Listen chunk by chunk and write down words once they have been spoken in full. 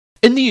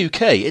In the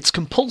UK, it's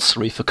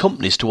compulsory for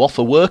companies to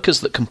offer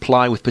workers that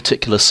comply with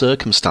particular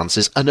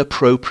circumstances an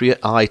appropriate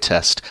eye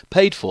test,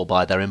 paid for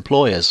by their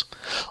employers.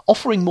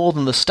 Offering more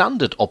than the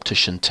standard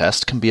optician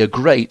test can be a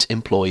great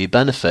employee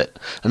benefit,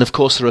 and of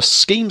course there are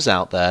schemes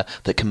out there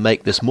that can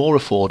make this more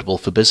affordable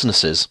for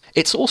businesses.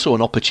 It's also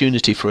an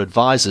opportunity for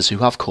advisors who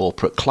have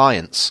corporate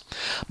clients.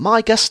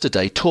 My guest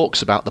today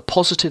talks about the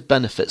positive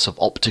benefits of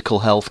optical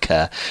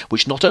healthcare,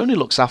 which not only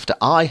looks after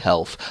eye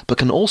health, but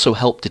can also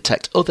help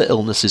detect other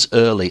illnesses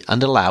early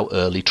and allow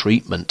early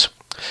treatment.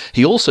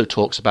 He also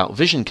talks about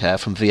vision care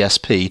from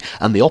VSP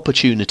and the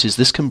opportunities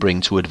this can bring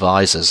to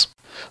advisors.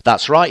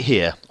 That's right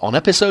here on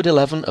episode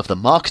 11 of the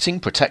Marketing,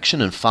 Protection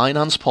and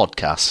Finance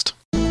podcast.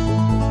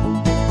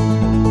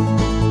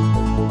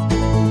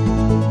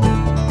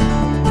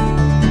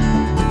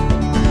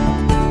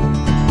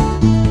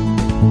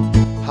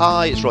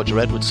 Hi, it's Roger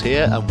Edwards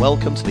here and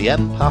welcome to the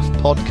Empath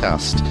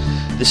podcast.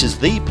 This is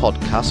the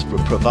podcast for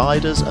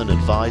providers and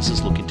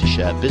advisors looking to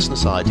share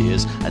business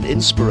ideas and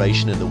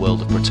inspiration in the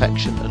world of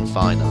protection and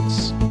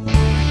finance.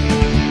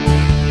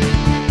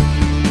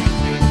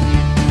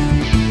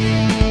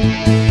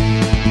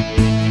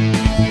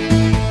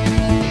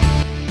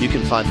 You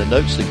can find the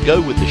notes that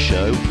go with the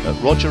show at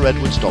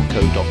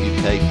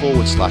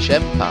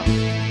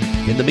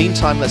rogeredwards.co.uk/empath. In the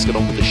meantime, let's get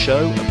on with the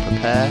show and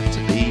prepare to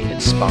be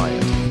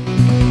inspired.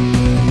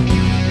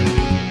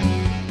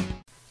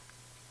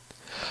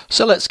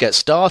 So let's get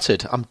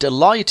started. I'm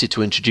delighted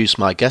to introduce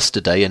my guest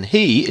today, and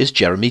he is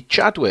Jeremy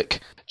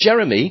Chadwick.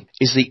 Jeremy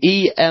is the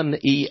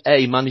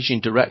EMEA Managing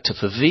Director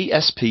for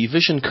VSP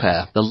Vision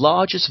Care, the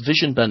largest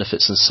vision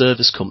benefits and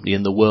service company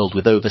in the world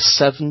with over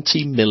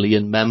 70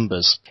 million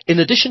members. In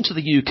addition to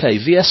the UK,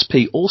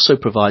 VSP also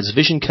provides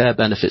vision care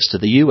benefits to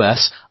the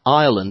US,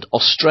 Ireland,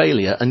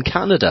 Australia and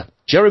Canada.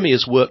 Jeremy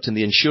has worked in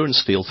the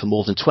insurance field for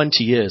more than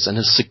 20 years and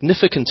has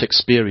significant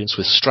experience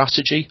with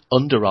strategy,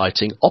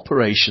 underwriting,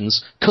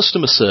 operations,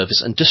 customer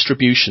service and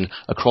distribution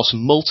across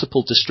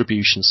multiple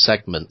distribution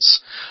segments.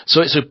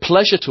 So it's a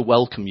pleasure to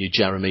welcome you,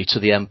 Jeremy, to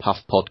the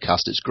Empath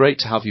podcast. It's great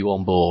to have you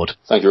on board.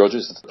 Thank you, Roger.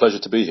 It's a pleasure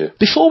to be here.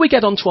 Before we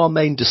get on to our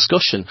main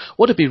discussion,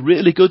 what would be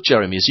really good,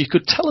 Jeremy, is you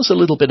could tell us a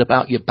little bit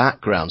about your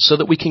background so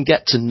that we can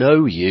get to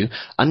know you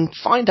and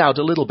find out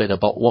a little bit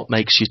about what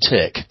makes you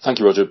tick. Thank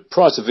you, Roger.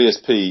 Prior to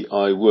VSP,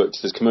 I worked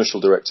as Commercial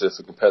Director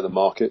for Compare the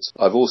Market.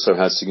 I've also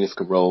had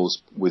significant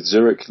roles with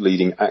Zurich,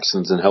 leading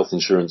accident and health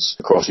insurance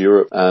across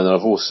Europe, and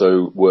I've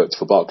also worked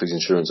for Barclays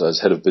Insurance as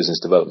Head of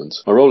Business Development.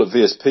 My role at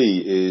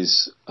VSP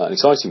is an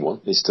exciting one.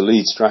 It's to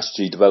lead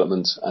strategy,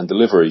 development and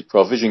delivery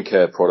for our vision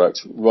care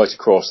product right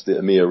across the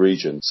EMEA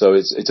region. So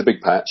it's a big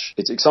patch.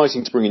 It's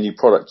exciting to bring a new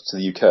product to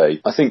the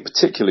UK, I think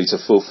particularly to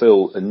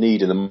fulfil a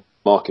need in the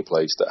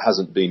marketplace that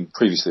hasn't been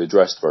previously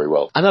addressed very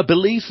well. And I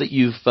believe that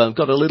you've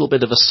got a little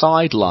bit of a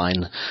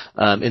sideline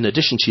in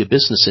addition to your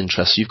business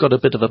interests. You've got a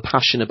bit of a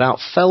passion about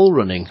fell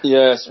running.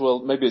 Yes, well,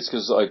 maybe it's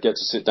because I get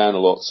to sit down a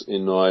lot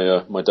in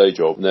my day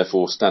job, and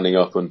therefore standing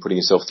up and putting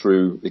yourself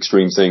through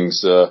extreme things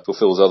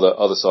fulfills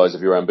other sides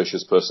of your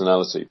ambitious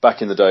personality.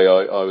 Back in the day,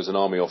 I was an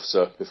army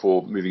officer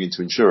before moving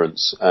into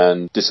insurance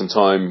and did some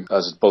time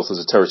both as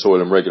a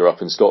territorial and regular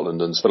up in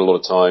Scotland and spent a lot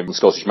of time in the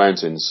Scottish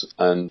mountains.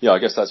 And yeah, I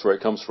guess that's where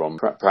it comes from.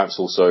 Perhaps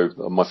also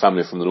my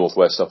family from the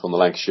northwest up on the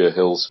Lancashire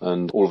hills,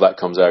 and all of that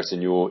comes out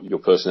in your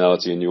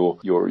personality and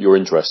your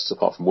interests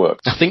apart from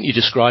work. I think you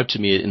described to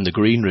me in the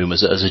green room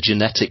as a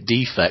genetic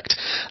defect.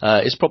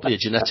 It's probably a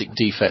genetic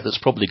defect that's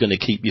probably going to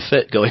keep you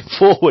fit going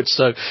forward,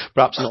 so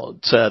perhaps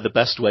not the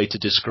best way to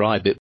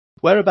describe it.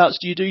 Whereabouts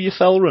do you do your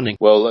fell running?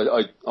 Well,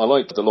 I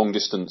like the long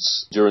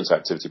distance endurance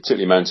activity,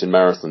 particularly mountain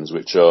marathons,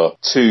 which are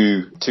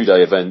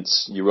two-day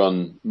events. You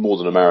run more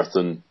than a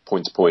marathon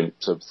point to point,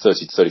 so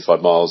 30 to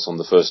 35 miles on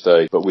the first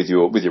day, but with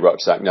your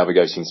rucksack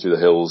navigating through the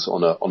hills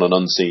on an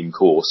unseen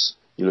course.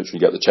 You literally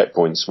get the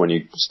checkpoints when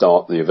you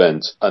start the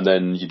event, and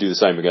then you do the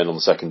same again on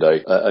the second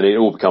day, and it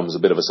all becomes a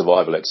bit of a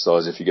survival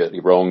exercise if you get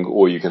it wrong,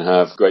 or you can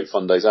have great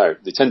fun days out.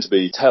 They tend to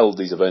be held,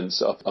 these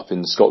events, up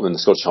in Scotland, the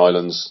Scottish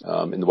Highlands,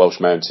 in the Welsh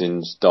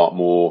Mountains,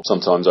 Dartmoor,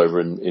 sometimes over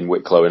in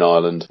Wicklow in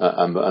Ireland,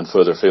 and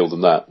further afield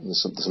than that.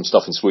 There's some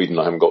stuff in Sweden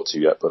I haven't got to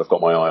yet, but I've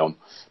got my eye on.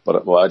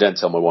 But I don't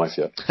tell my wife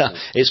yet.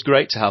 It's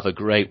great to have a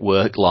great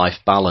work-life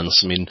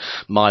balance. I mean,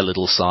 my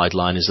little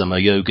sideline is I'm a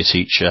yoga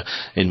teacher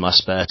in my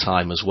spare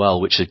time as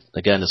well, which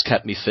again has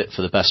kept me fit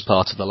for the best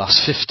part of the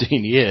last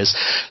 15 years.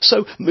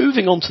 So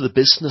moving on to the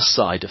business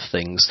side of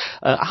things,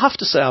 I have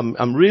to say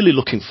I'm really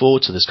looking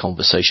forward to this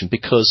conversation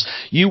because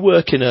you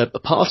work in a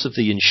part of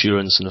the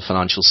insurance and the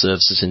financial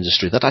services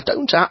industry that I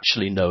don't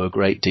actually know a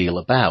great deal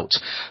about.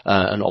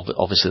 And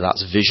obviously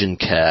that's vision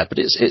care, but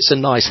it's a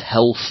nice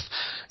health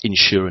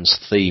insurance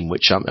theme,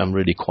 which I'm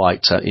really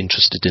quite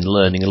interested in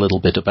learning a little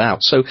bit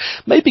about. So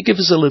maybe give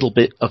us a little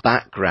bit of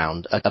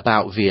background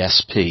about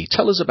VSP.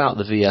 Tell us about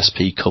the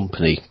VSP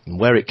company,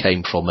 where it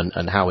came from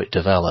and how it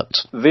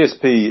developed.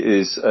 VSP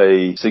is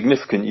a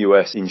significant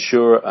US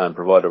insurer and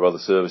provider of other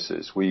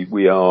services.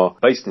 We are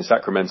based in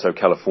Sacramento,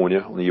 California,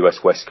 on the US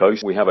West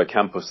Coast. We have a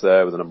campus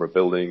there with a number of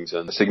buildings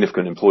and a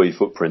significant employee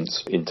footprint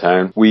in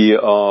town. We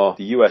are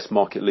the US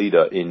market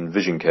leader in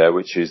vision care,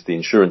 which is the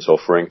insurance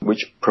offering,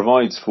 which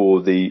provides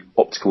for the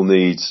optical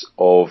needs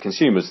of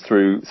consumers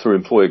through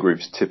employer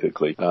groups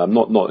typically.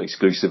 Not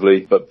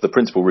exclusively, but the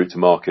principal route to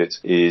market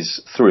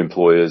is through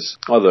employers,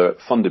 either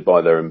funded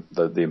by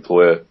the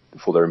employer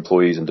for their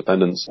employees and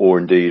dependents, or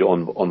indeed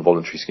on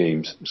voluntary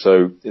schemes.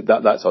 So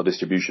that's our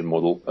distribution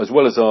model. As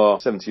well as our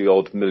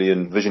 70-odd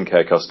million vision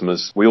care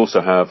customers, we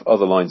also have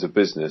other lines of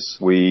business.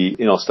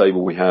 In our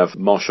stable, we have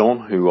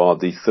Marchand, who are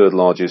the third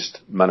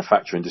largest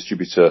manufacturer and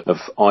distributor of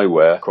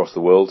eyewear across the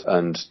world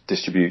and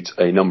distribute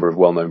a number of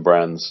well-known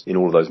brands in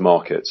all of those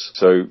markets.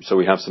 So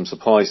we have some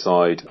supply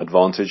side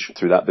advantage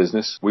through that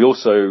business. We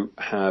also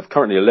have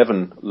currently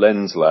 11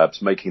 lens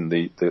labs making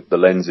the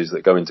lenses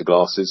that go into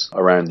glasses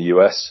around the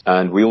US,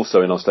 and we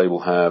also in our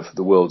stable have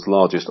the world's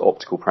largest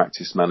optical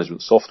practice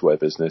management software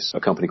business, a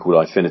company called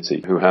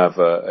Eyefinity, who have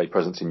a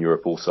presence in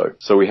Europe also.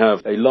 So we have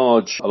a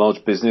large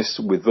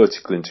business with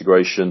vertical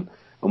integration,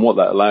 and what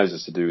that allows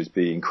us to do is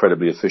be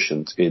incredibly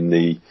efficient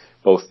in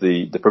both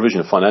the provision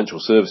of financial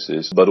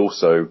services, but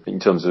also in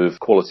terms of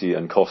quality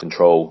and cost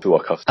control to our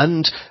customers.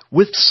 And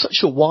with such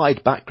a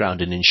wide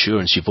background in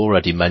insurance, you've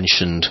already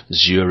mentioned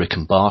Zurich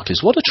and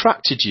Barclays. What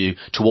attracted you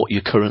to what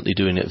you're currently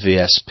doing at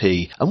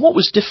VSP? And what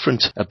was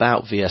different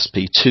about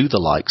VSP to the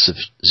likes of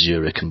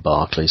Zurich and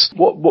Barclays?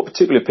 What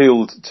particularly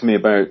appealed to me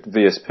about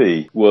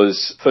VSP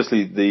was,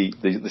 firstly,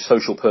 the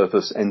social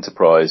purpose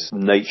enterprise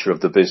nature of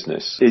the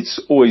business. It's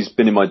always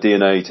been in my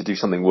DNA to do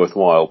something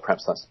worthwhile.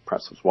 Perhaps that's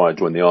why I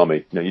joined the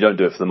army. You don't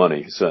do it for the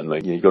money,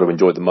 certainly. You've got to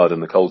enjoy the mud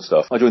and the cold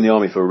stuff. I joined the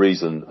army for a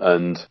reason,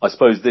 and I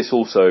suppose this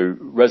also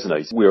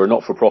resonates. We are a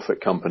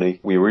not-for-profit company.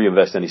 We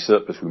reinvest any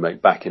surplus we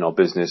make back in our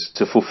business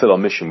to fulfill our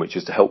mission, which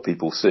is to help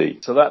people see.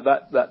 So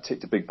that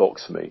ticked a big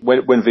box for me.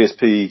 When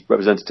VSP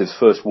representatives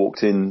first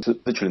walked in,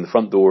 literally in the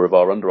front door of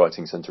our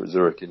underwriting centre at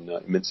Zurich in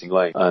Mincing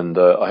Lane, and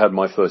I had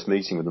my first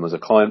meeting with them as a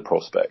client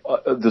prospect.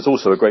 There's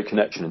also a great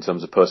connection in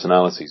terms of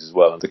personalities as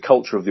well. The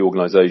culture of the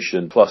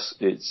organisation, plus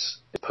its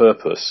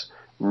purpose,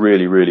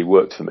 really, really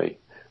worked for me.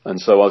 And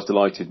so I was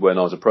delighted when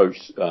I was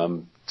approached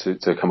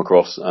to come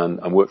across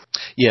and work.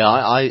 Yeah,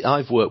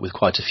 I've worked with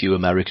quite a few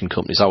American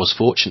companies. I was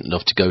fortunate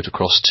enough to go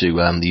across to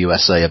the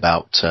USA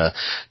about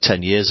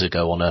 10 years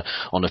ago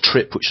on a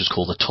trip which was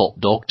called the Top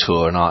Dog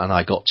Tour, and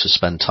I got to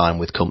spend time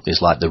with companies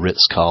like the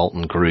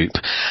Ritz-Carlton Group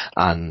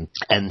and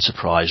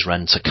Enterprise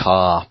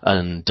Rent-A-Car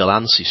and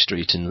Delancey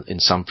Street in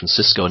San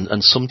Francisco,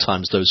 and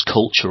sometimes those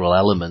cultural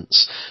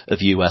elements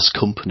of US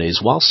companies,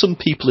 while some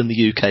people in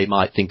the UK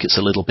might think it's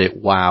a little bit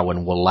wow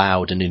and we're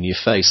loud and in your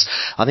face,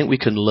 I think we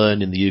can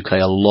learn in the UK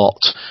a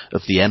lot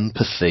of the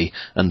empathy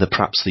and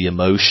perhaps the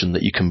emotion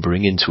that you can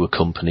bring into a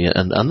company,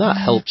 and that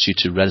helps you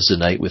to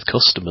resonate with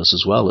customers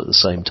as well at the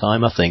same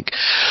time, I think.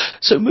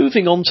 So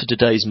moving on to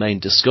today's main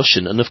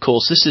discussion, and of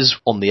course this is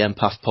on the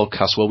Empath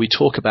podcast where we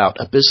talk about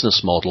a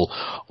business model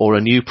or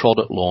a new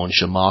product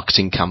launch, a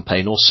marketing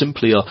campaign, or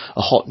simply a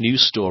hot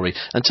news story.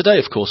 And today,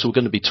 of course, we're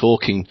going to be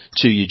talking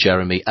to you,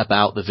 Jeremy,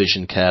 about the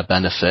vision care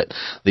benefit,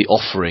 the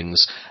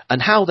offerings,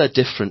 and how they're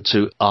different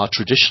to our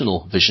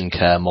traditional vision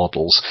care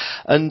models,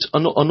 and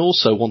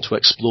also want to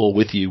explore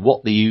with you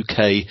what the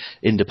UK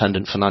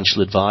independent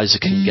financial advisor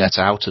can get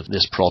out of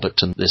this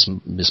product and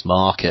this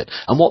market,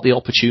 and what the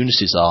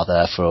opportunities are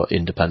there for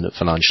independent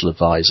financial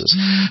advisors.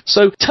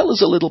 So tell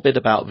us a little bit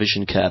about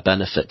vision care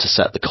benefit to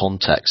set the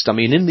context. I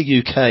mean, in the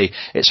UK,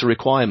 it's a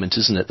requirement,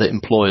 isn't it, that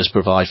employers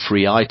provide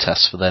free eye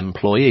tests for their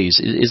employees.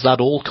 Is that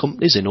all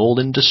companies in all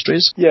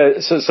industries? Yeah,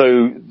 so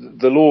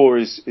the law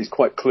is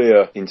quite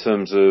clear in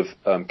terms of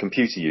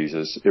computer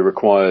users. It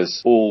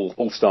requires all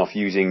staff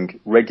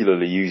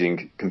regularly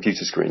using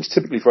computer screens,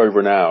 typically for over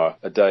an hour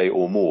a day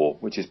or more,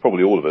 which is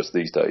probably all of us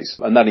these days.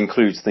 And that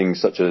includes things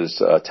such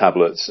as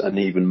tablets and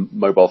even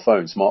mobile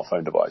phones,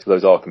 smartphone devices.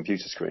 Those are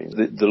computer screens.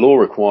 The law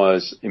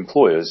requires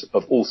employers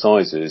of all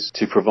sizes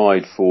to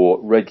provide for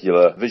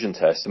regular vision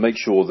tests to make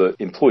sure that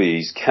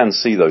employees can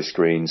see those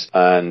screens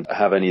and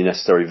have any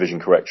necessary vision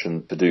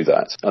correction to do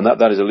that. And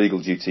that is a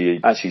legal duty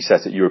actually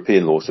set at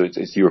European law, so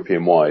it's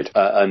European-wide.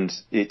 And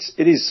it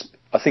is,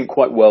 I think,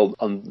 quite well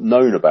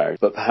known about,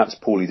 but perhaps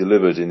poorly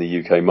delivered in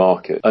the UK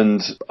market.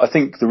 And I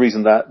think the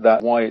reason that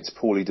why it's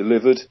poorly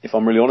delivered, if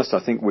I'm really honest,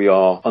 I think we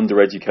are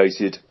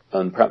undereducated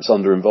and perhaps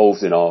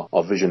under-involved in our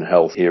vision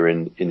health here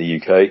in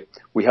the UK.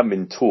 We haven't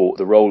been taught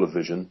the role of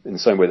vision in the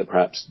same way that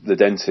perhaps the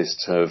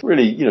dentists have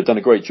really, done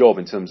a great job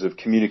in terms of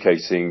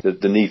communicating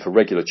the need for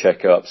regular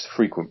checkups,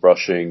 frequent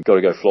brushing, got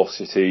to go floss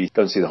your teeth,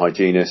 go and see the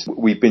hygienist.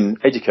 We've been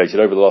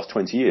educated over the last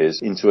 20 years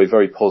into a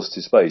very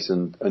positive space,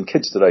 and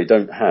kids today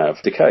don't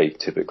have decay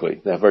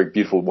typically. They have very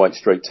beautiful white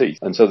straight teeth.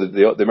 And so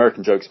the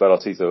American jokes about our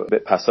teeth are a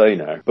bit passé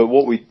now. But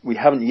what we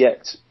haven't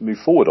yet moved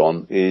forward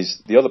on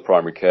is the other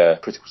primary care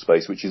critical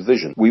space, which is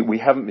vision. We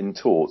haven't been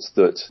taught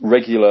that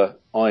regular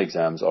eye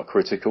exams are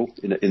critical.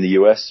 In the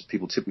US,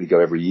 people typically go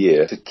every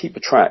year to keep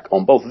a track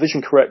on both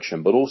vision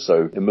correction but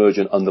also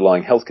emergent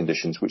underlying health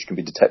conditions which can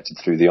be detected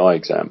through the eye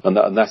exam. And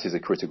that is a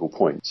critical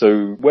point.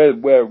 So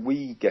where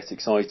we get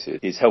excited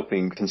is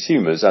helping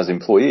consumers as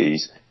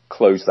employees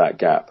close that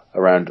gap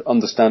around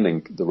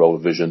understanding the role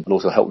of vision and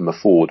also help them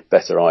afford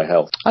better eye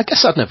health. I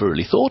guess I'd never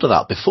really thought of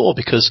that before,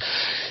 because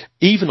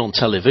even on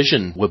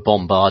television, we're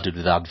bombarded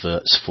with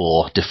adverts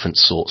for different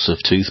sorts of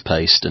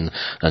toothpaste and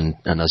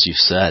as you've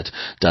said,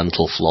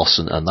 dental floss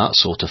and that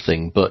sort of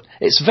thing. But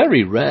it's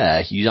very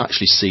rare you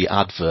actually see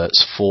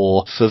adverts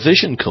for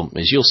vision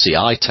companies. You'll see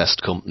eye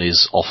test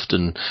companies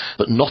often,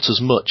 but not as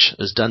much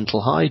as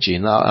dental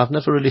hygiene. I've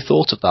never really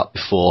thought of that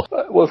before.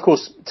 Well, of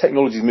course,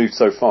 technology's moved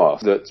so far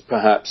that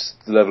perhaps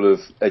the level of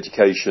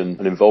education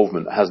and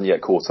involvement hasn't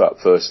yet caught up,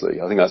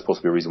 firstly. I think that's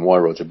possibly a reason why,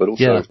 Roger. But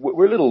also,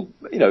 we're a little,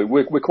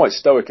 we're quite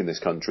stoic in this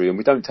country, and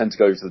we don't tend to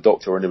go to the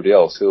doctor or anybody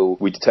else till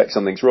we detect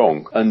something's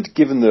wrong. And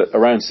given that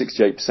around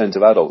 68%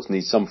 of adults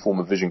need some form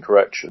of vision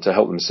correction to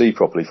help them see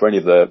properly for any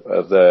of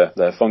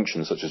their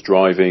functions, such as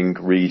driving,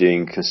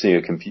 reading,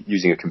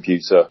 using a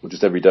computer, or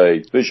just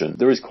everyday vision,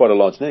 there is quite a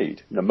large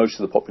need. Most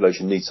of the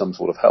population needs some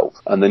sort of help,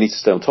 and they need to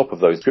stay on top of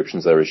those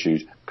prescriptions they're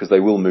issued, because they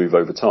will move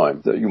over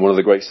time. One of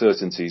the great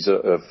certainties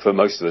for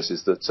most of us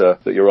is that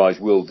your eyes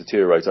will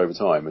deteriorate over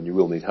time and you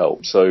will need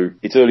help. So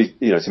it's early,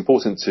 it's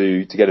important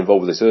to get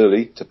involved with this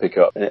early, to pick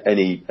up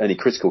any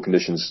critical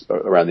conditions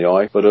around the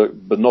eye,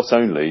 but not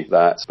only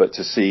that, but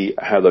to see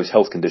how those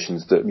health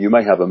conditions that you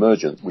may have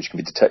emergent, which can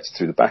be detected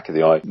through the back of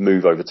the eye,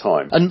 move over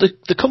time. And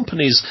the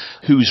companies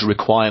whose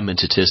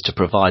requirement it is to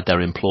provide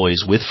their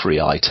employees with free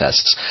eye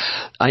tests,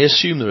 I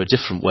assume there are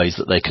different ways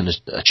that they can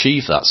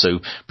achieve that. So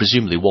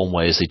presumably one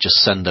way is they just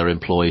send their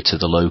employee to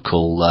the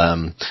local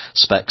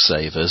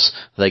Specsavers,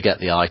 they get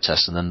the eye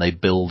test, and then they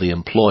bill the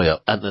employer.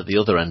 And at the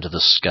other end of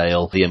the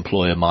scale, the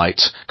employer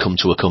might come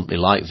to a company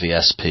like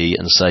VSP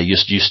and say,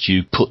 just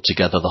you put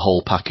together the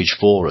whole package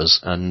for us,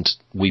 and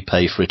we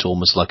pay for it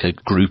almost like a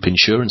group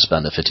insurance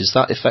benefit. Is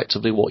that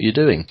effectively what you're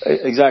doing?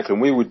 Exactly,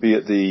 and we would be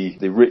at the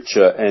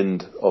richer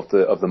end of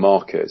the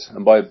market,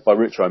 and by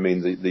richer I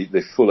mean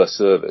the fuller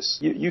service.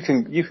 You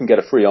can get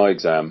a free eye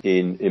exam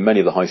in many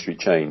of the high street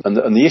chains, and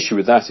the issue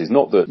with that is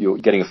not that you're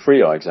getting a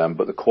free eye exam,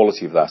 but the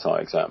quality of that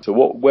eye exam. So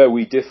where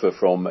we differ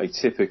from a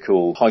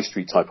typical high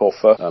street type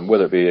offer,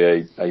 whether it be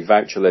a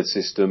voucher-led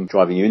system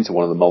driving you into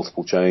one of the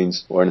multiple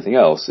chains or anything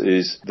else,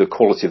 is the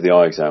quality of the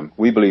eye exam.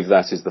 We believe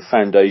that is the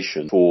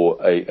foundation for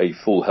a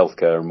full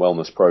healthcare and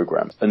wellness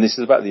program. And this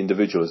is about the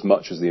individual as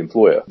much as the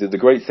employer. The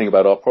great thing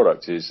about our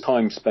product is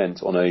time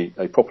spent on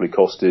a properly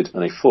costed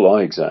and a full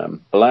eye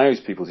exam allows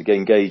people to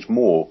engage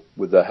more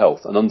with their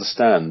health and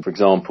understand, for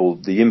example,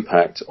 the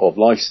impact of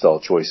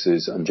lifestyle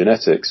choices and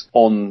genetics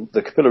on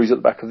the capillaries at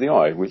the back of the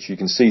eye, which you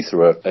can see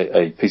through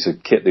a piece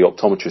of kit the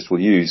optometrist will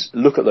use.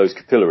 Look at those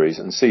capillaries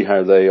and see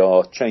how they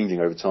are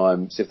changing over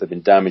time, see if they've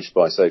been damaged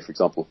by, say, for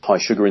example, high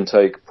sugar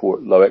intake,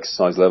 low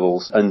exercise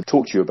levels, and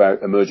talk to you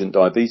about emergent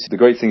diabetes. The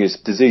great thing is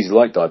diseases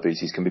like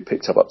diabetes can be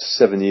picked up to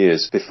 7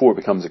 years before it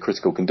becomes a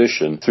critical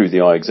condition through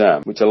the eye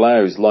exam, which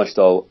allows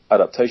lifestyle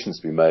adaptations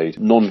to be made,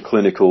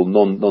 non-clinical,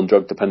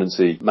 non-drug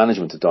dependency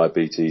management of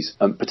diabetes,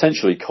 and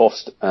potentially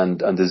cost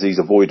and disease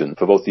avoidance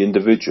for both the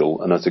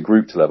individual and at a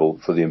group level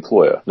for the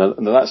employer. Now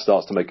that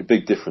starts to make a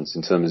big difference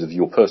in terms of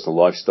your personal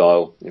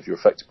lifestyle, if you're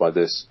affected by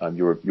this, and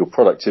your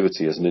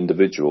productivity as an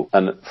individual.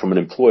 And from an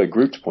employer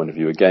group's point of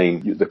view,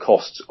 again, the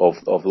costs of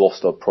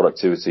lost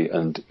productivity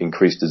and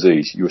increased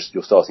disease,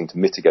 you're starting to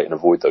mitigate and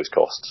avoid those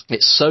costs.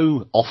 It's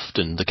so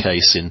often the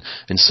case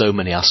in so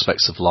many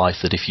aspects of life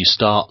that if you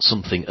start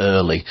something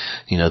early,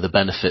 the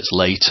benefits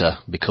later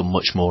become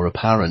much more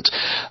apparent.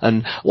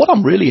 And what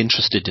I'm really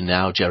interested in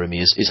now, Jeremy,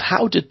 is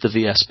how did the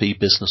VSP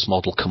business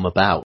model come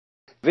about?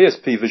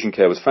 VSP Vision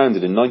Care was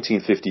founded in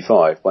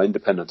 1955 by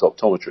independent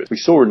optometrists. We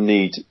saw a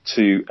need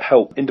to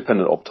help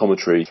independent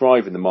optometry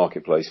thrive in the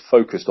marketplace,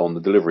 focused on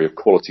the delivery of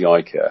quality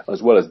eye care,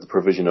 as well as the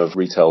provision of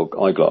retail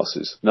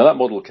eyeglasses. Now that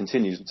model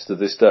continues to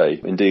this day.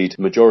 Indeed,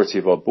 the majority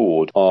of our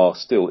board are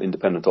still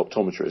independent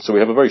optometrists. So we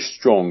have a very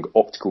strong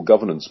optical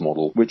governance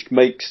model, which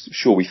makes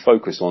sure we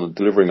focus on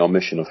delivering our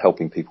mission of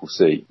helping people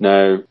see.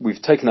 Now, we've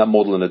taken that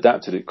model and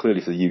adapted it clearly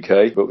for the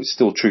UK, but we're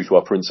still true to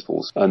our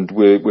principles. And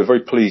we're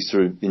very pleased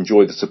to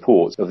enjoy the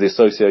support of the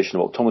Association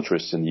of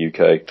Optometrists in the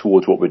UK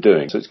towards what we're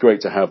doing. So it's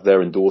great to have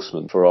their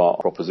endorsement for our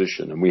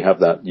proposition, and we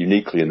have that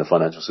uniquely in the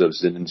financial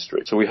services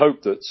industry. So we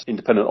hope that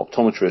independent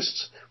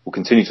optometrists will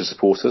continue to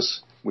support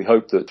us, We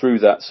hope that through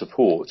that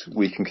support,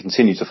 we can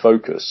continue to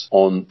focus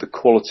on the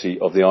quality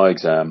of the eye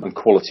exam and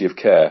quality of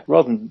care,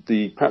 rather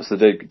than perhaps the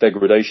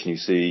degradation you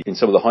see in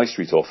some of the high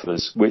street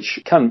offers, which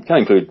can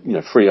include,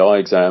 free eye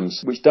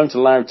exams, which don't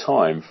allow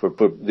time for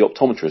the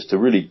optometrist to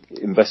really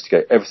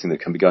investigate everything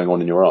that can be going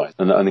on in your eye.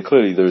 And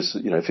clearly there's,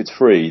 if it's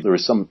free, there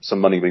is some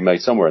money being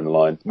made somewhere in the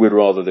line. We'd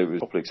rather that it was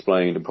properly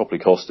explained and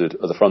properly costed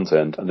at the front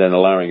end, and then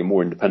allowing a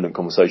more independent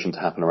conversation to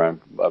happen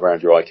around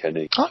your eye care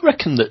needs. I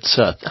reckon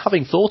that,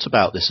 having thought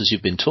about this as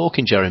you've been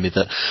talking, Jeremy,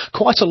 that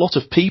quite a lot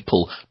of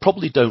people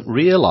probably don't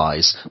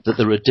realise that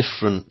there are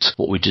different,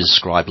 what we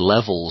describe,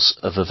 levels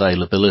of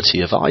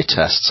availability of eye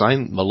tests. I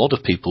think a lot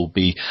of people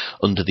be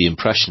under the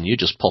impression you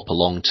just pop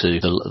along to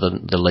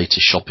the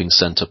latest shopping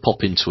centre,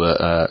 pop into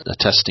a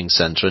testing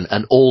centre,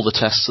 and all the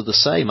tests are the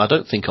same. I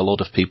don't think a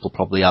lot of people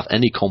probably have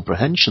any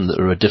comprehension that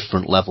there are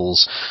different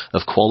levels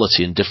of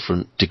quality and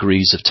different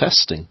degrees of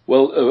testing.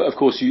 Well, of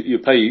course, you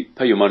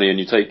pay your money and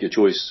you take your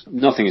choice.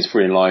 Nothing is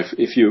free in life.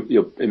 If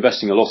you're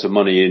investing a lot of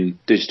money in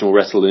digital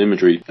retinal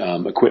imagery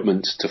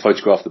equipment to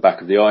photograph the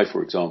back of the eye,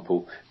 for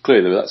example,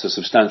 clearly that's a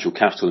substantial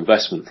capital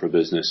investment for a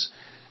business,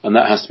 and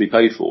that has to be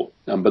paid for.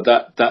 But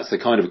that's the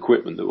kind of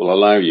equipment that will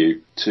allow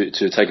you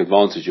to take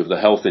advantage of the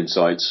health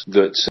insights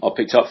that are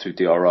picked up through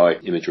DRI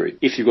imagery.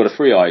 If you've got a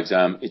free eye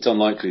exam, it's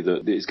unlikely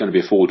that it's going to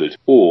be afforded.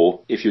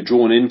 Or if you're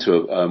drawn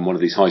into one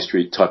of these high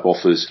street type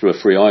offers through a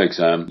free eye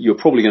exam, you're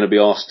probably going to be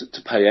asked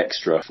to pay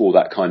extra for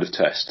that kind of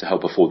test to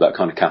help afford that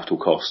kind of capital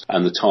cost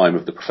and the time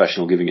of the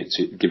professional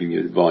giving you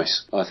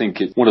advice. I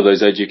think it's one of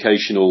those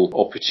educational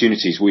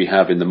opportunities we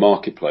have in the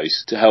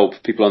marketplace to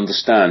help people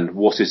understand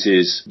what it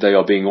is they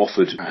are being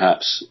offered,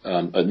 perhaps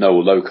at no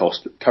or low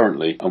cost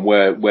currently, and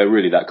where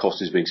really that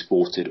cost is being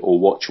sported, or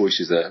what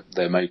choices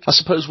they're making. I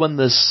suppose when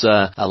there's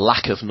a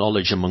lack of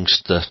knowledge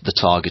amongst the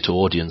target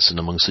audience and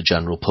amongst the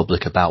general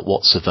public about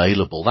what's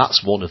available,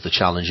 that's one of the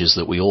challenges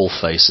that we all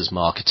face as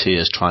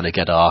marketeers, trying to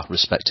get our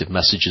respective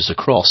messages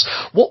across.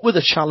 What were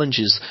the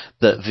challenges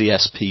that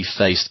VSP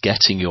faced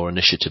getting your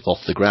initiative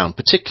off the ground,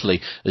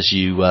 particularly as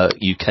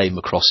you came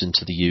across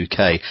into the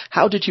UK?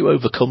 How did you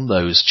overcome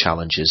those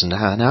challenges, and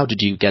how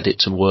did you get it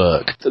to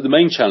work? The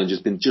main challenge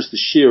has been just the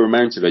sheer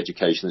amount of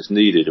education that's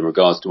needed in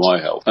regards to eye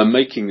health, and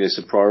making this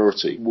a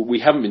priority. We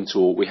haven't been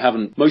taught,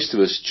 most of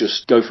us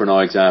just go for an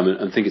eye exam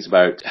and think it's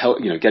about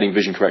getting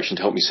vision correction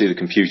to help me see the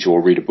computer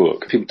or read a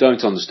book. People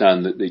don't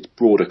understand that the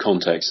broader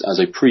context as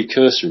a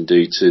precursor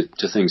indeed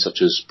to things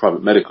such as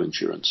private medical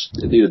insurance.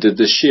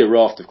 The sheer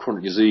raft of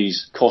chronic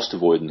disease cost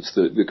avoidance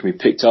that can be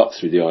picked up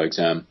through the eye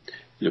exam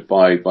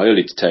by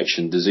early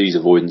detection, disease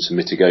avoidance and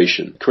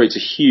mitigation creates a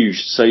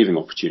huge saving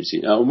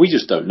opportunity. And we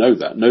just don't know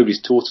that.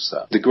 Nobody's taught us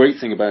that. The great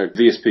thing about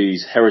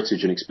VSP's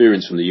heritage and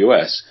experience from the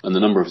US and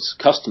the number of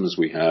customers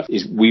we have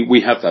is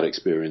we have that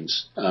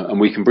experience, and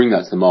we can bring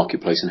that to the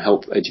marketplace and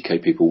help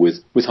educate people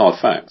with hard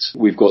facts.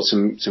 We've got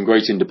some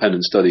great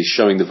independent studies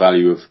showing the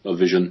value of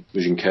vision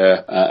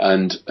care,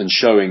 and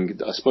showing,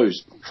 I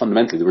suppose,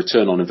 fundamentally the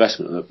return on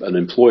investment an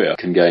employer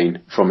can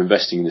gain from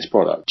investing in this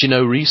product. Do you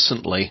know,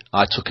 recently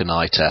I took an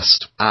eye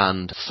test,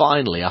 and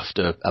finally,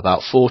 after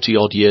about 40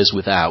 odd years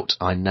without,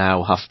 I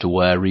now have to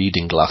wear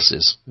reading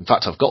glasses. In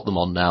fact, I've got them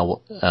on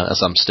now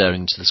as I'm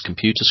staring into this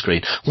computer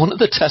screen. One of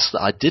the tests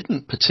that I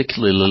didn't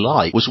particularly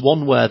like was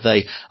one where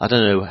I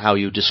don't know how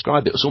you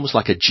describe it, it was almost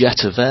like a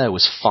jet of air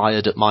was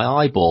fired at my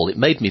eyeball. It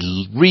made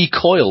me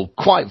recoil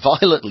quite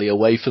violently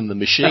away from the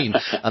machine,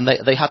 and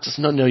they had to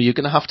say, no, you're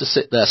going to have to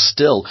sit there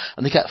still,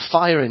 and they kept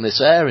firing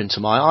this air into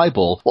my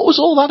eyeball. What was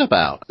all that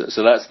about?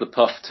 So that's the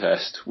puff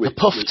test. The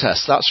puff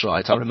test, that's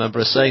right. I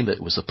remember saying that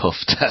it was a puff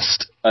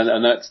test.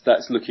 And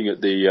that's looking at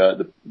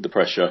the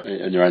pressure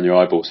in your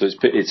eyeball. So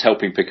it's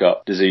helping pick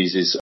up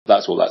diseases.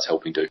 That's what that's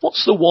helping do.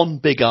 What's the one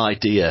big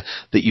idea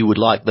that you would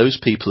like those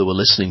people who are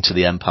listening to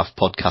the Empath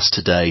podcast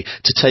today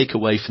to take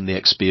away from the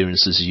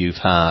experiences you've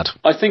had?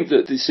 I think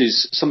that this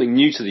is something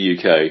new to the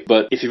UK,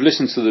 but if you've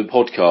listened to the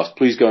podcast,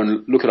 please go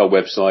and look at our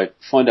website,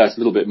 find out a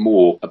little bit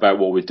more about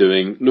what we're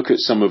doing, look at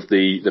some of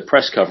the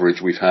press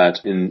coverage we've had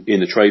in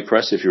the trade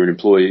press if you're an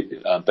employee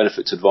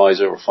benefits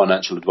advisor or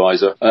financial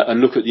advisor,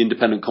 and look at the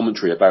independent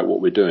commentary about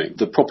what we're doing.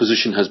 The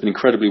proposition has been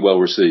incredibly well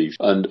received,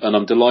 and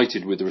I'm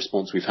delighted with the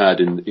response we've had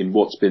in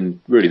what's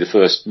been really the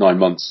first 9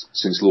 months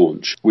since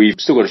launch. We've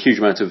still got a huge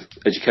amount of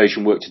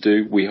education work to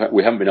do. We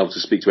haven't been able to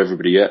speak to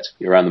everybody yet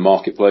around the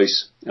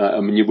marketplace.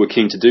 We're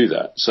keen to do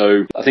that.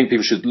 So I think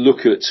people should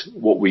look at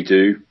what we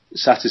do,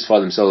 satisfy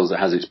themselves that it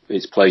has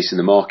its place in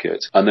the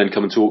market, and then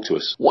come and talk to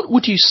us. What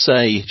would you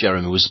say,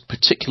 Jeremy, was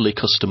particularly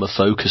customer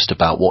focused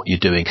about what you're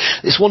doing?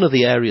 It's one of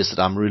the areas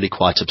that I'm really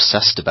quite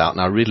obsessed about,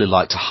 and I really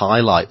like to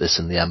highlight this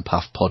in the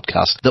Empath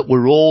podcast, that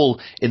we're all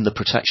in the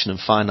protection and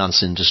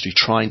finance industry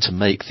trying to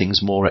make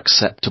things more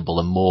acceptable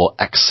and more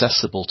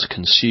accessible to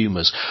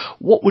consumers.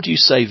 What would you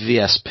say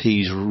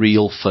VSP's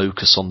real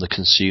focus on the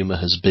consumer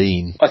has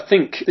been? I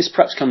think this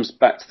perhaps comes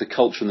back to the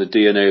culture and the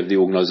DNA of the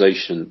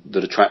organisation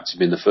that attracted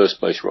me in the first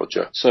place, Roger.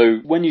 So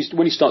when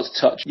you start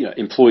to touch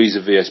employees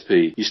of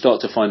VSP, you start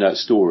to find out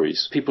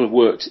stories. People have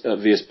worked at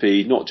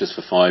VSP not just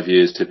for 5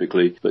 years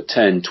typically, but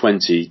 10,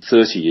 20,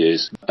 30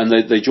 years.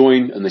 And they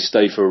join and they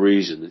stay for a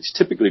reason. It's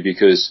typically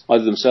because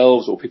either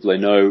themselves or people they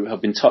know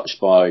have been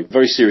touched by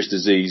very serious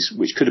disease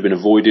which could have been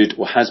avoided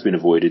or has been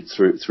avoided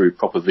through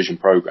proper vision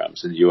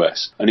programs in the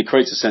US. And it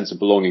creates a sense of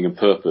belonging and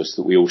purpose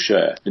that we all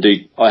share.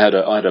 Indeed, I had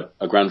a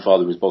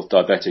grandfather who was both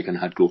diabetic and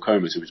had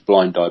glaucoma, so he was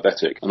blind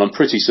diabetic. And I'm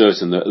pretty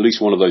certain that at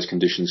least one of those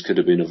conditions could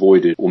have been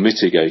avoided or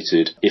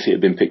mitigated if it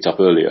had been picked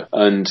up earlier.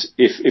 And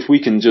if we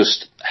can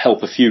just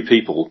help a few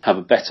people have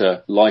a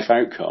better life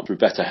outcome through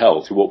better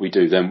health through what we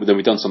do, then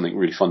we've done something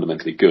really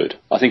fundamentally good.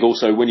 I think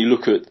also when you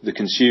look at the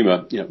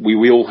consumer,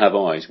 we all have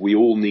eyes. We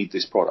all need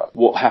this product.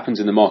 What happens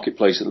in the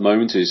marketplace at the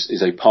moment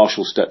is a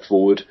partial step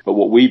forward, but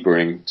what we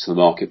bring to the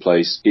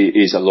marketplace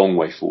is a long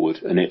way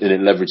forward, and it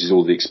leverages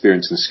all the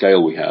experience and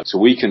scale we have. So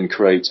we can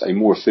create a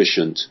more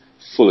efficient,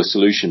 fuller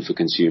solution for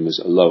consumers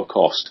at a lower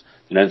cost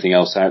than anything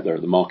else out there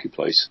in the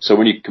marketplace. So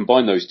when you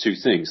combine those two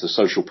things, the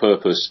social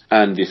purpose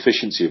and the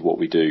efficiency of what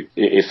we do,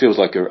 it feels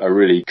like a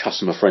really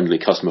customer-friendly,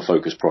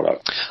 customer-focused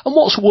product. And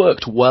what's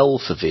worked well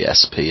for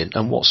VSP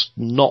and what's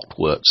not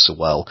worked so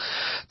well?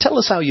 Tell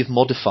us how you've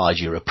modified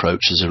your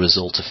approach as a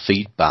result of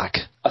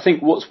feedback. I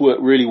think what's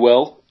worked really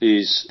well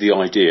is the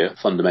idea,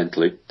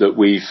 fundamentally, that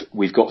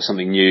we've got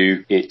something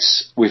new.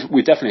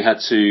 We've definitely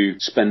had to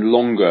spend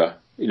longer.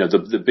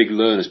 The big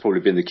learn has probably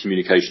been the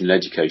communication and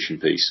education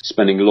piece,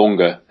 spending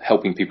longer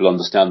helping people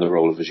understand the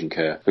role of vision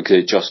care, because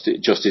it just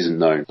isn't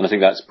known. And I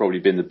think that's probably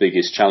been the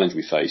biggest challenge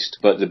we faced.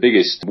 But the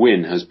biggest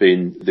win has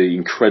been the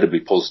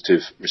incredibly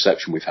positive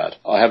reception we've had.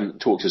 I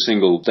haven't talked to a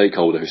single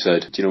stakeholder who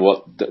said, do you know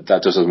what,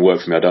 that doesn't work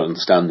for me, I don't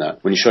understand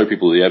that. When you show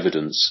people the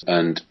evidence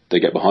and they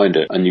get behind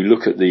it, and you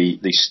look at the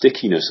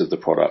stickiness of the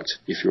product,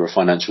 if you're a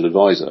financial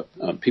advisor,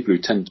 people who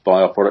tend to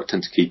buy our product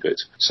tend to keep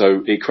it.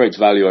 So it creates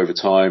value over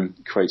time,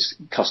 creates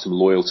customer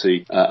loyalty,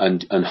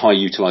 and high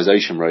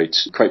utilization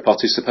rates, create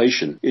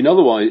participation. In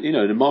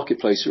a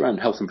marketplace around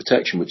health and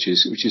protection, which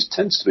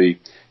tends to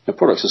be,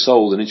 products are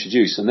sold and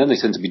introduced and then they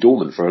tend to be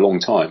dormant for a long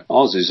time.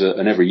 Ours is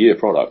an every year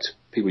product.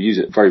 People use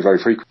it very, very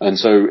frequently. And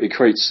so it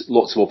creates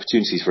lots of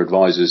opportunities for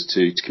advisors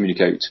to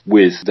communicate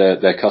with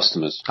their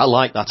customers. I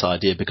like that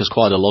idea because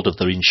quite a lot of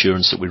the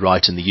insurance that we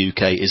write in the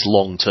UK is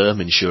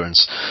long-term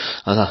insurance.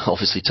 And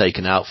obviously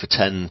taken out for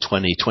 10,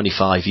 20,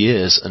 25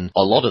 years. And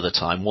a lot of the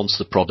time, once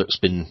the product's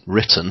been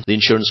written, the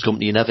insurance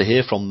company, you never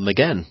hear from them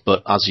again.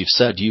 But as you've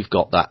said, you've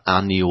got that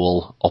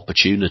annual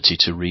opportunity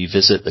to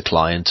revisit the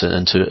client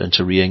and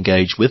to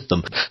re-engage with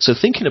them. So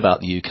thinking about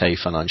the UK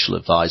financial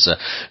advisor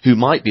who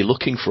might be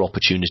looking for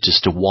opportunities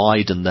to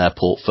widen their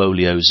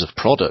portfolios of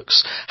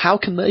products, how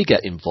can they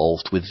get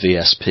involved with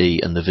VSP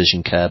and the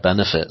vision care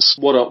benefits?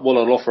 What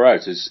I'll offer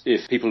out is,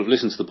 if people have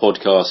listened to the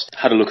podcast,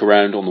 had a look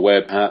around on the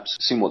web perhaps,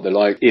 seen what they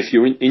like, if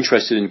you're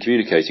interested in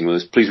communicating with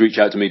us, please reach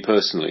out to me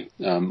personally.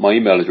 My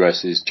email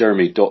address is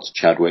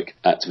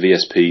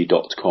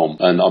jeremy.chadwick@vsp.com,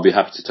 and I'll be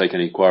happy to take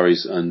any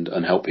inquiries and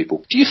help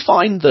people. Do you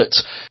find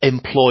that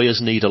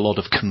employers need a lot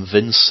of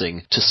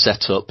convincing to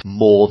set up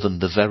more than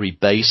the very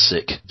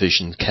basic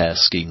vision care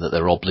scheme that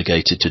they're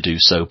obligated to do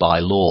so by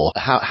law?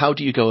 How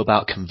do you go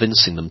about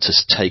convincing them to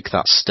take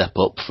that step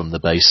up from the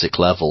basic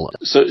level?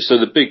 So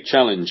the big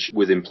challenge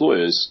with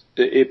employers,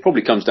 it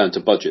probably comes down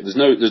to budget. There's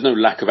no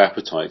lack of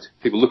appetite.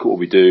 People look at what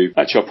we do.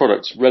 Actually, our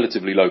product's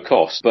relatively low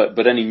cost,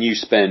 but any new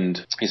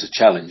spend is a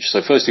challenge.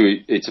 So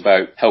firstly, it's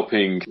about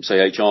helping, say,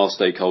 HR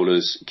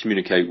stakeholders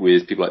communicate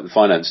with people like the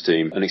finance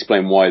team and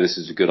explain why this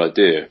is a good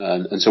idea.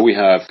 And so we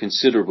have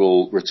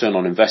considerable return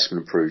on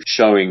investment proof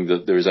showing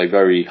that there is a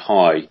very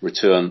high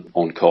return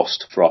on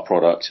cost for our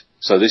product.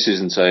 So this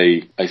isn't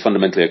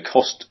fundamentally a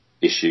cost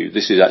issue.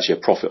 This is actually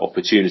a profit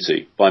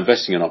opportunity. By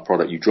investing in our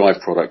product, you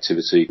drive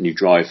productivity and you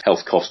drive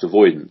health cost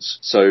avoidance.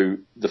 So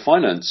the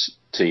finance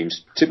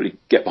teams typically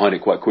get behind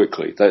it quite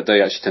quickly.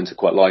 They actually tend to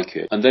quite like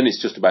it. And then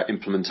it's just about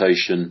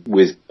implementation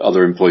with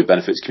other employee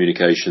benefits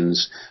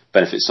communications,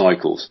 benefit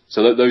cycles.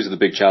 So those are the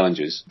big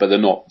challenges, but they're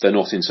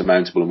not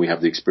insurmountable, and we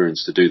have the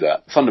experience to do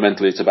that.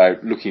 Fundamentally, it's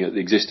about looking at the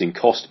existing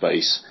cost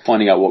base,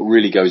 finding out what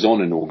really goes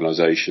on in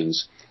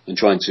organizations, and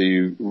trying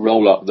to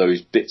roll up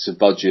those bits of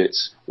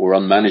budgets or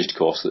unmanaged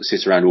costs that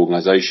sit around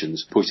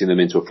organisations, putting them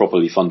into a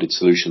properly funded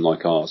solution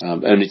like ours.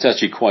 And it's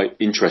actually quite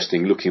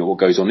interesting looking at what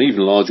goes on,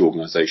 even large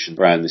organisations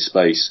around this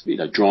space.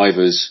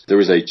 Drivers, there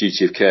is a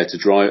duty of care to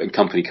drive, and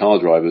company car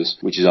drivers,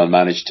 which is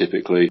unmanaged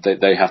typically.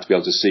 They have to be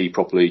able to see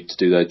properly to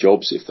do their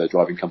jobs if they're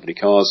driving company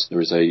cars.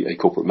 There is a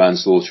corporate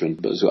manslaughter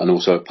and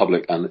also a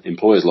public and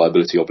employer's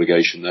liability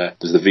obligation there.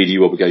 There's the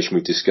VDU obligation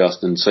we've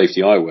discussed, and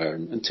safety eyewear.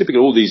 And typically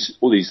all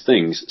these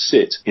things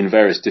sit in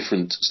various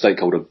different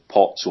stakeholder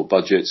pots or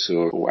budgets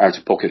or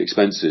out-of-pocket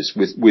expenses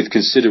with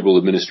considerable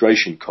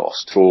administration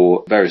cost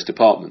for various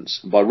departments.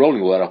 And by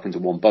rolling all that up into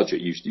one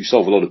budget, you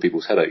solve a lot of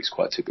people's headaches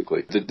quite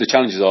typically. The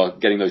challenges are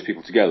getting those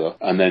people together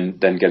and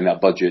then getting that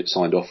budget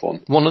signed off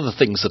on. One of the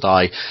things that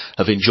I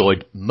have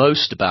enjoyed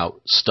most about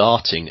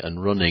starting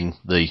and running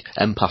the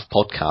Empath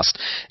podcast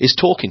is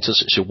talking to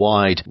such a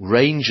wide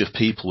range of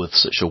people with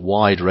such a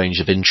wide range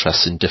of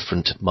interests in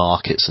different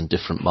markets and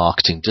different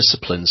marketing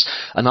disciplines.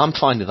 And I'm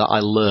finding that I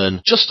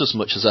learn just as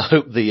much as I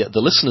hope the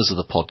listeners of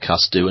the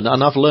podcast do. And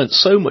I've learned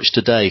so much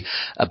today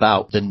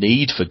about the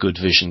need for good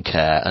vision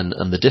care and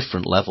the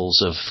different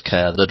levels of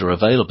care that are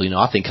available. You know,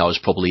 I think I was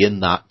probably in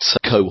that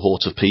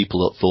cohort of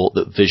people that thought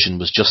that vision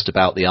was just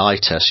about the eye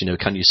test. You know,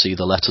 can you see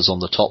the letters on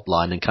the top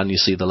line and can you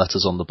see the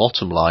letters on the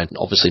bottom line?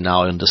 Obviously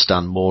now I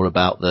understand more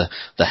about the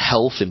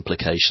health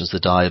implications, the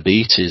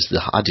diabetes.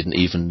 I didn't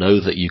even know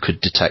that you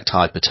could detect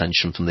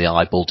hypertension from the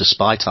eyeball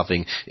despite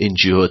having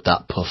endured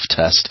that puff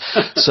test.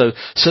 So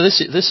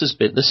this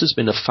has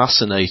been a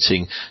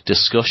fascinating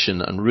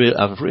discussion, and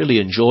I've really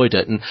enjoyed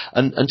it.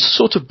 And to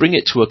sort of bring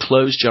it to a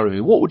close,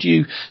 Jeremy, what would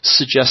you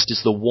suggest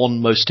is the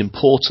one most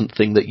important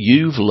thing that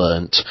you've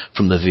learnt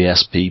from the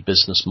VSP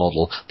business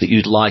model that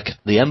you'd like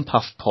the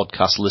Empath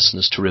podcast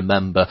listeners to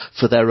remember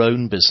for their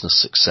own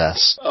business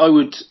success? I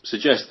would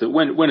suggest that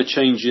when a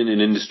change in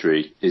an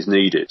industry is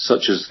needed,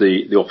 such as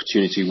the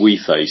opportunity we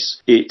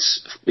face,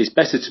 it's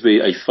better to be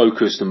a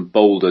focused and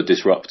bolder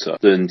disruptor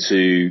than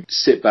to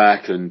sit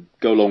back and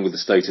go along with the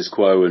status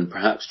quo and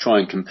perhaps try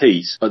and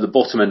compete at the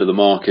bottom end of the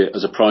market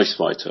as a price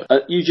fighter.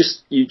 You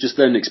just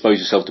then expose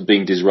yourself to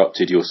being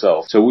disrupted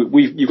yourself. So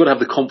you've got to have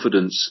the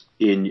confidence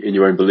in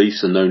your own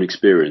beliefs and known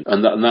experience,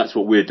 and that's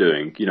what we're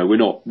doing. You know,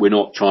 we're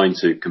not trying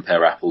to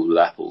compare apples with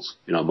apples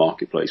in our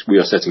marketplace. We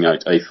are setting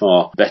out a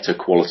far better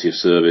quality of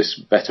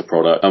service, better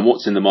product, and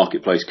what's in the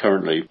marketplace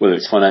currently, whether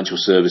it's financial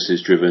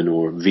services driven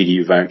or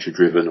VD voucher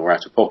driven or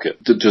out of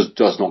pocket,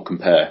 does not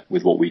compare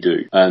with what we do.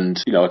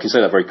 And you know, I can say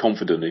that very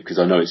confidently because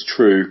I know it's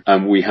true,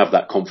 and we have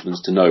that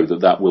confidence to know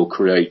that will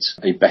create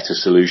a better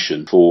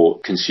solution for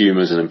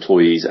consumers and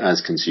employees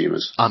as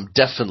consumers. I'm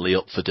definitely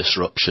up for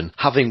disruption.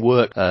 Having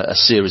worked a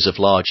series of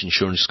large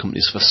insurance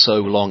companies for so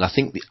long, I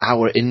think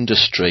our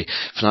industry,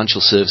 financial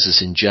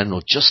services in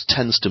general, just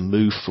tends to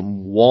move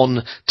from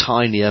one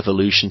tiny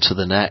evolution to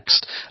the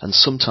next, and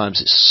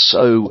sometimes it's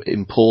so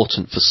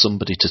important for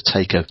somebody to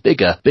take a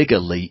bigger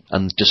leap,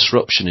 and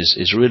disruption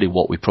is really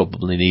what we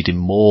probably need in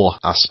more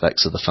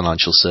aspects of the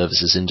financial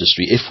services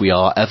industry if we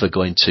are ever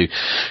going to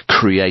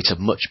create a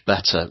much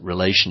better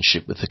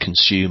relationship with the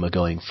consumer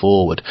going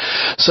forward.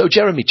 So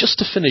Jeremy, just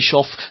to finish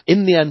off,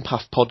 in the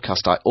Empath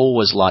podcast I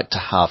always like to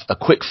have a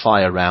quick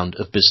fire round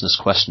of business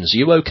questions. Are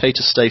you okay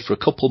to stay for a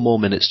couple more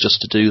minutes just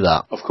to do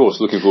that? Of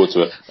course, looking forward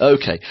to it.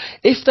 Okay.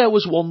 If there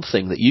was one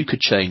thing that you could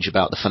change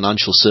about the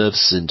financial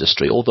services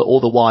industry, or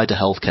the wider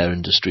healthcare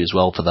industry as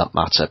well for that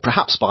matter,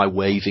 perhaps by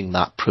waving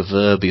that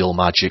proverbial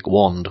magic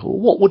wand,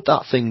 what would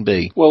that thing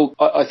be? Well,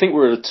 I think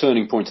we're at a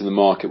turning point in the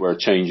market where a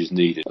change is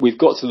needed. We've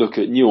got to look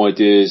at new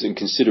ideas and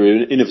consider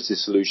innovative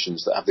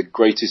solutions that have the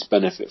greatest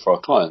benefit for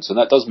our clients, and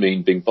that does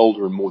mean being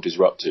bolder and more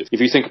disruptive. If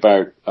you think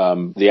about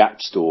the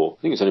App Store,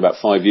 I think it's only about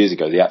 5 years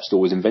ago the App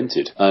Store was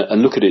invented,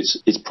 and look at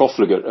its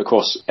profligate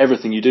across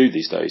everything you do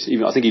these days.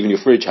 I think even your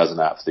fridge has an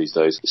app these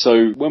days.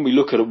 So when we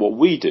look at what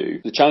we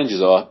do, the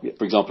challenges are,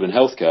 for example, in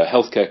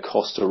healthcare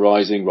costs are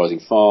rising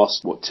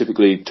fast,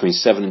 typically between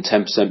 7 and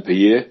 10% per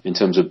year in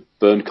terms of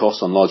burn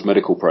costs on large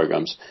medical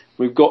programs.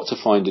 We've got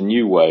to find a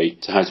new way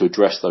to how to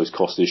address those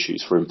cost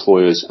issues for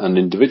employers and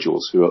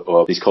individuals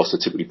who these costs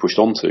are typically pushed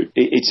onto.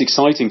 It's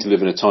exciting to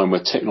live in a time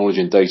where technology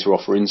and data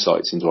offer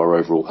insights into our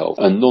overall health,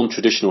 and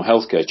non-traditional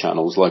healthcare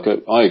channels like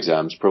eye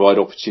exams provide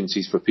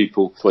opportunities for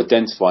people to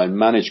identify and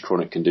manage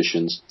chronic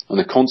conditions and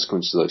the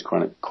consequences of those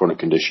chronic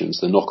conditions,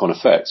 the knock-on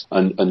effects,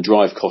 and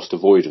drive cost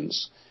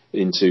avoidance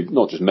into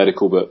not just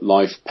medical but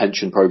life,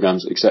 pension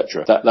programs,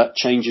 etc. That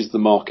changes the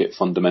market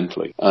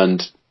fundamentally,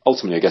 and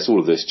ultimately, I guess all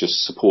of this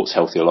just supports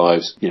healthier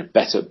lives,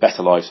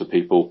 better lives for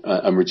people,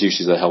 and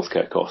reduces their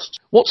healthcare costs.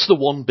 What's the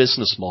one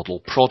business model,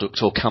 product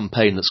or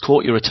campaign that's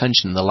caught your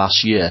attention in the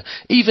last year,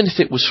 even if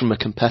it was from a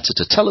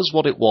competitor? Tell us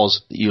what it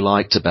was that you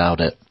liked about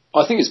it.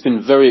 I think it's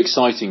been very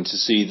exciting to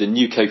see the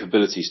new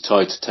capabilities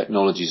tied to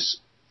technologies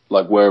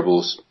like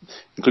wearables,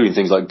 including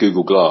things like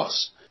Google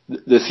Glass.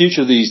 The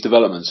future of these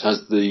developments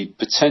has the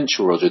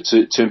potential, Roger,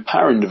 to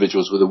empower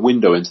individuals with a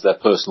window into their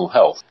personal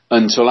health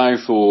and to allow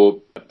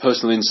for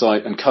personal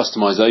insight and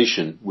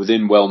customization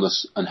within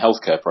wellness and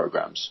healthcare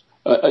programs.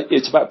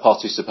 It's about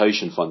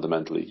participation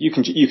fundamentally. You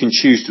can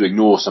choose to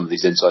ignore some of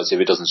these insights if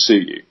it doesn't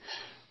suit you.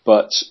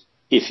 But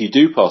if you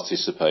do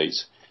participate,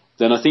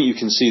 then I think you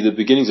can see the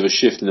beginnings of a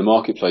shift in the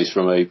marketplace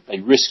from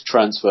a risk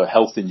transfer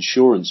health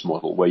insurance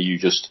model where you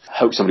just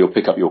hope somebody will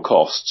pick up your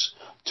costs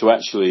to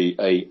actually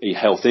a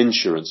health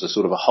insurance, a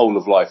sort of a whole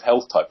of life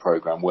health type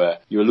program where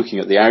you're looking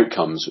at the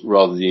outcomes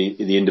rather than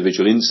the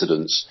individual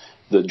incidents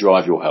that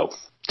drive your health.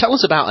 Tell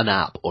us about an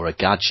app or a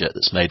gadget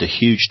that's made a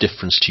huge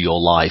difference to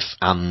your life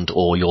and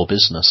or your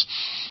business.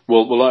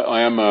 Well,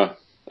 I am a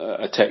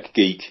tech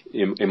geek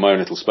in my own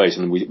little space,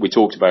 and we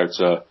talked about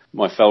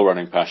my fell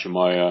running passion,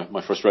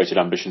 my frustrated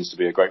ambitions to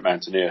be a great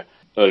mountaineer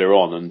earlier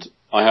on, and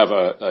I have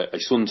a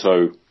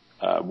Suunto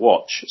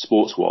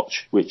sports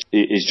watch, which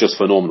is just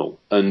phenomenal.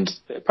 And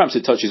perhaps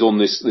it touches on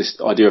this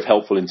idea of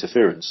helpful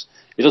interference.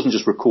 It doesn't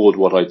just record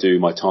what I do,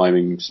 my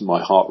timings,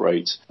 my heart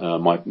rate,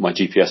 my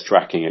GPS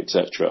tracking,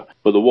 etc.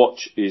 But the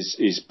watch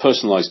is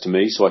personalized to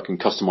me, so I can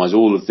customize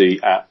all of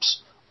the apps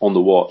on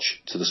the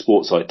watch to the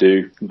sports I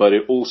do. But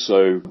it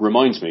also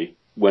reminds me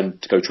when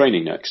to go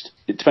training next.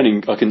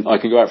 Depending, I can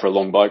go out for a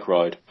long bike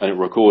ride and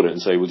it'll record it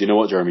and say, well, do you know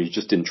what, Jeremy, you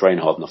just didn't train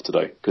hard enough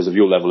today. Because of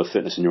your level of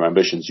fitness and your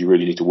ambitions, you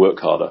really need to work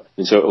harder.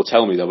 And so it'll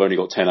tell me that I've only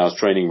got 10 hours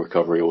training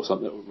recovery or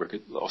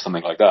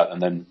something like that,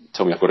 and then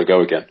tell me I've got to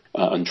go again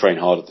and train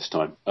harder this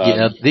time.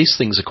 These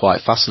things are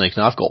quite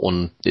fascinating. I've got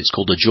one, it's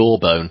called a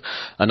jawbone,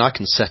 and I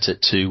can set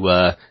it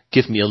to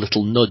give me a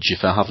little nudge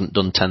if I haven't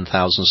done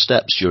 10,000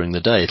 steps during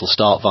the day. It'll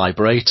start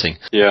vibrating.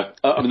 Yeah.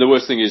 I mean, the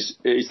worst thing is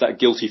that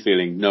guilty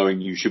feeling,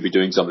 knowing you should be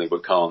doing something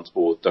but can't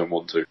or don't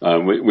want to,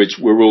 which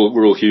we're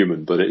all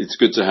human, but it's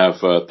good to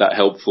have that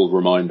helpful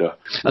reminder.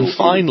 And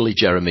finally,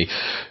 Jeremy,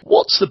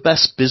 what's the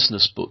best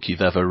business book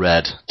you've ever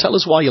read? Tell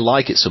us why you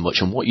like it so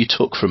much and what you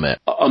took from it.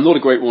 I'm not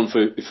a great one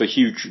for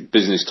huge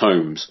business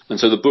tomes, and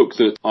so the book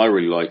that I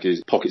really like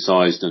is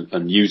pocket-sized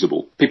and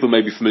usable. People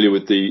may be familiar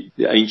with the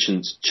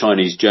ancient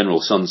Chinese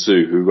general Sun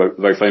Tzu, who wrote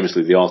very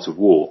famously The Art of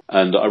War,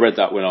 and I read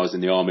that when I was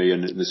in the army,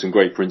 and there's some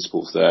great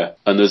principles there.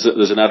 And there's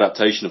an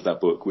adaptation of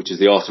that book, which is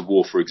The Art of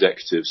War for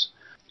Executives.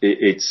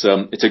 It's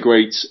a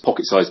great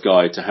pocket-sized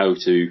guide to how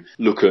to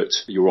look at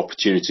your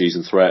opportunities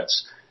and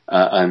threats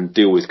and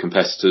deal with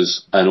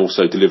competitors, and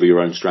also deliver your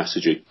own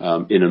strategy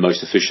in a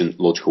most efficient,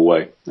 logical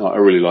way. I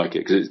really like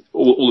it because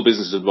all the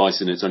business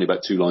advice in it's only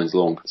about 2 lines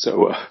long,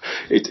 so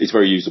it's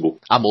very usable.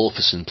 I'm all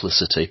for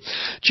simplicity.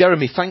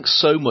 Jeremy, thanks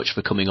so much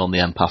for coming on the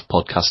Empath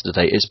podcast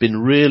today. It's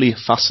been really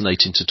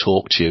fascinating to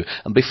talk to you.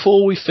 And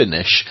before we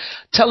finish,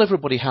 tell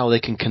everybody how they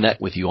can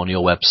connect with you on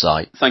your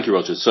website. Thank you,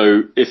 Roger.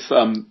 So if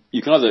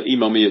you can either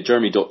email me at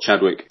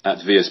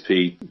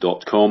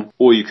jeremy.chadwick@vsp.com,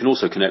 or you can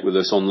also connect with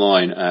us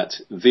online at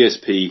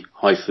vsp-uk.co.uk.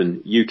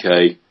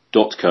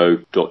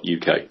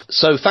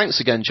 So thanks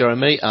again,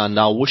 Jeremy, and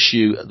I'll wish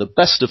you the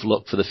best of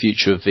luck for the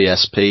future of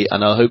VSP,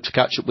 and I hope to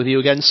catch up with you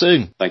again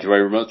soon. Thank you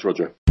very much,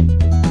 Roger.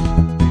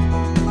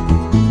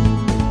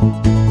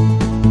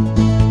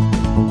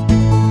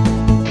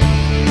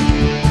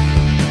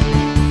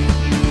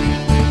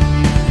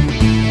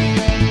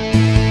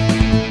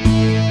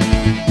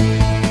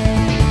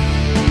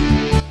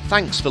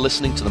 Thanks for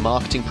listening to the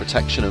Marketing,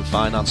 Protection and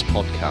Finance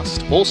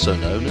podcast, also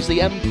known as the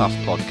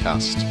Empath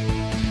podcast.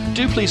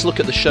 Do please look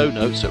at the show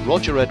notes at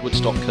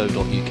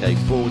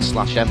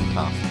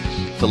rogeredwards.co.uk/empath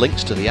for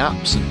links to the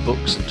apps and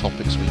books and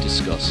topics we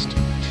discussed.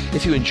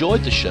 If you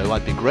enjoyed the show,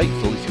 I'd be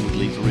grateful if you would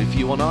leave a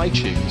review on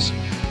iTunes.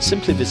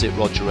 Simply visit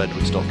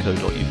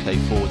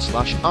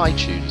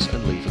rogeredwards.co.uk/iTunes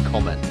and leave a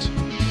comment.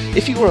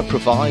 If you are a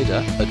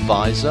provider,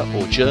 advisor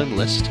or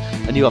journalist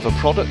and you have a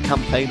product,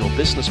 campaign or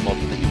business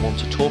model that you want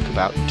to talk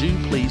about, do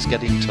please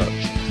get in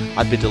touch.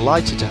 I'd be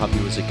delighted to have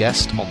you as a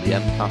guest on the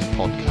Empath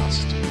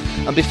podcast.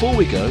 And before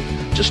we go,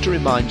 just to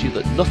remind you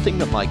that nothing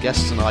that my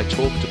guests and I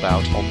talked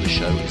about on the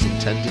show is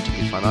intended to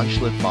be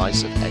financial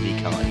advice of any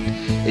kind.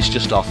 It's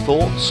just our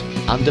thoughts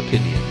and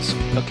opinions,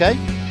 okay?